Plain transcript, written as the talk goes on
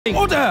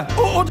Order!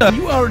 Order!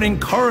 You are an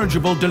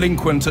incorrigible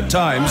delinquent at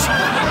times.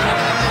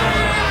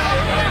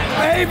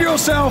 Behave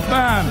yourself,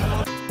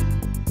 man!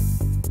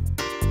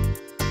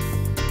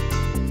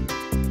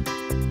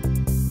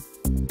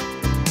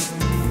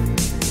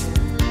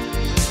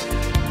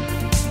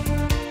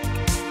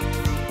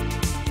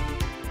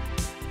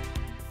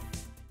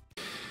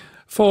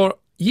 For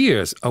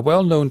years, a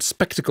well-known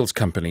spectacles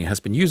company has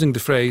been using the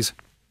phrase,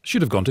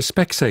 "should have gone to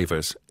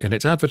Specsavers," in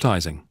its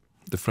advertising.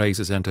 The phrase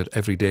has entered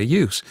everyday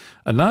use,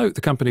 and now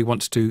the company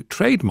wants to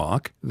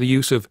trademark the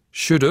use of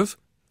should have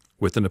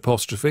with an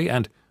apostrophe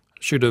and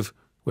should have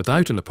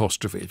without an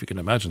apostrophe, if you can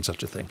imagine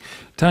such a thing.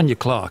 Tanya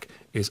Clark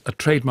is a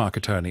trademark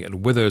attorney at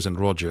Withers and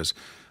Rogers.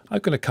 How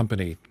can a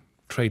company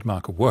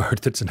trademark a word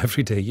that's in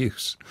everyday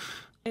use?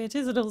 It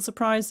is a little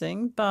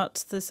surprising,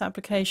 but this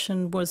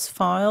application was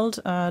filed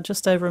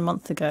just over a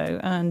month ago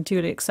and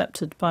duly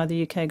accepted by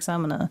the UK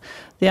Examiner.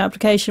 The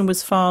application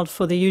was filed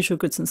for the usual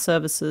goods and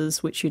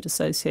services which you'd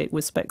associate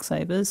with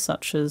Specsavers,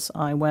 such as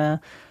eyewear,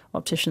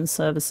 optician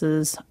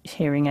services,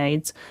 hearing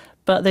aids,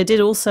 but they did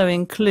also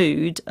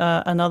include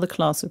another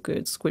class of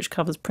goods which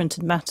covers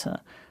printed matter,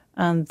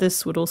 and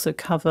this would also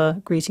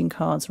cover greeting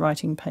cards,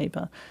 writing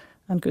paper,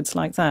 and goods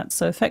like that.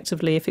 So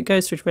effectively, if it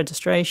goes through to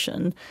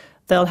registration,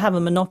 they'll have a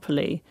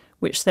monopoly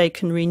which they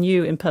can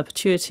renew in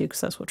perpetuity, because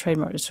that's what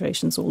trademark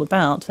registration is all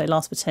about. They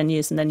last for 10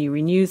 years and then you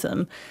renew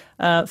them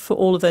for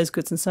all of those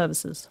goods and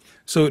services.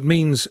 So it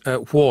means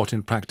what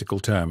in practical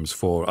terms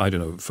for, I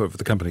don't know, for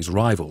the company's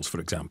rivals, for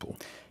example?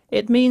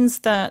 It means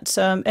that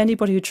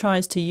anybody who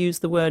tries to use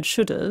the word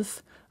should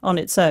have on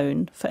its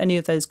own for any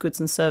of those goods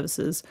and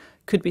services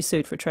could be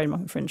sued for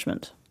trademark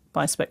infringement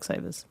by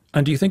Specsavers.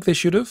 And do you think they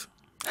should have?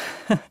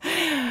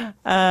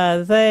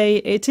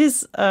 It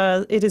is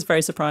a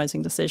very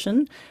surprising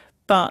decision,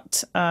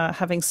 but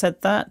having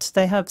said that,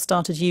 they have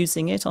started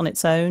using it on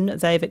its own.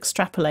 They've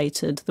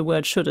extrapolated the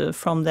word should have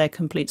from their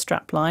complete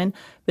strapline.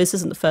 This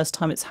isn't the first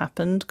time it's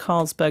happened.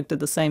 Carlsberg did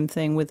the same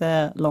thing with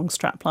their long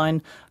strapline.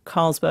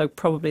 Carlsberg,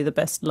 probably the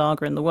best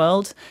lager in the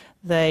world.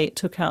 They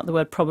took out the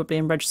word probably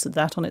and registered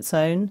that on its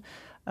own.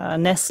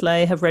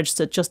 Nestle have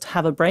registered just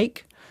have a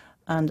break,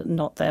 and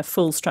not their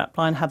full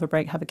strapline, have a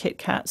break, have a Kit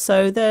Kat.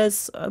 So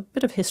there's a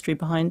bit of history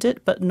behind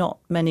it, but not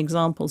many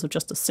examples of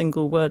just a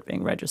single word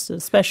being registered,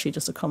 especially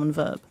just a common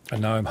verb.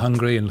 And now I'm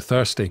hungry and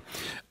thirsty.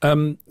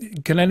 Can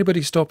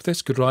anybody stop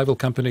this? Could rival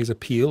companies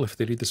appeal if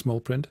they read the small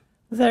print?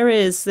 There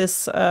is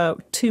this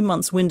 2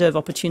 months window of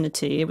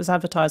opportunity. It was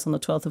advertised on the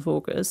 12th of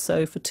August,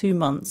 so for 2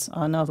 months,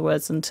 in other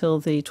words, until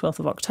the 12th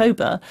of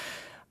October,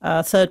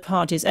 third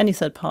parties, any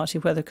third party,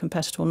 whether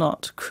competitor or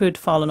not, could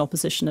file an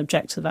opposition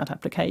object to that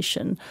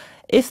application.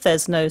 If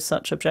there's no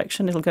such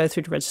objection, it'll go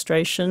through to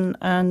registration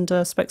and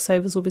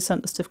Specsavers will be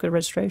sent the certificate of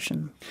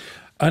registration.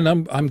 And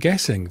I'm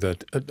guessing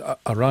that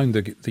around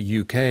the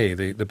UK,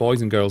 the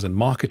boys and girls in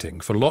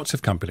marketing for lots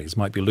of companies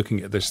might be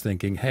looking at this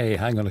thinking, hey,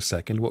 hang on a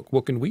second,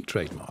 what can we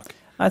trademark?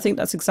 I think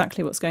that's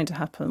exactly what's going to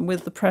happen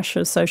with the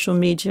pressure of social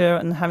media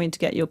and having to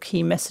get your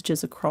key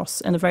messages across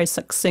in a very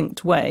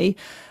succinct way.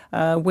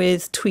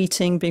 With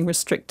tweeting being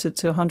restricted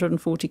to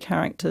 140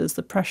 characters,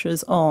 the pressure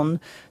is on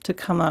to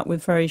come out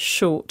with very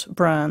short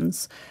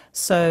brands.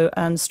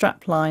 And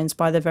strap lines,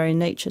 by their very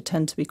nature,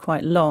 tend to be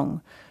quite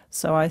long.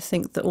 So I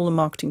think that all the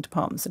marketing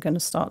departments are going to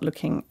start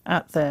looking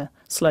at their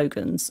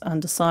slogans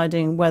and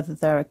deciding whether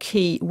there are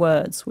key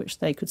words which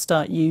they could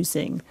start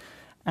using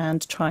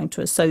and trying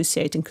to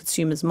associate in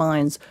consumers'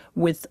 minds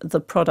with the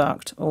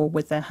product or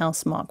with their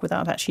house mark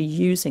without actually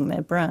using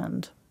their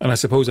brand. And I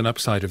suppose an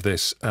upside of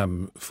this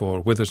for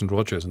Withers and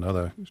Rogers and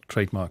other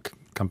trademark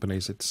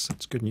companies, it's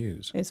good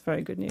news. It's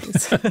very good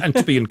news. And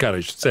to be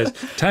encouraged, says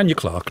Tanya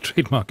Clark,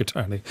 trademark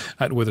attorney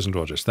at Withers and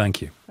Rogers.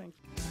 Thank you. Thank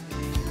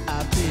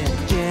you.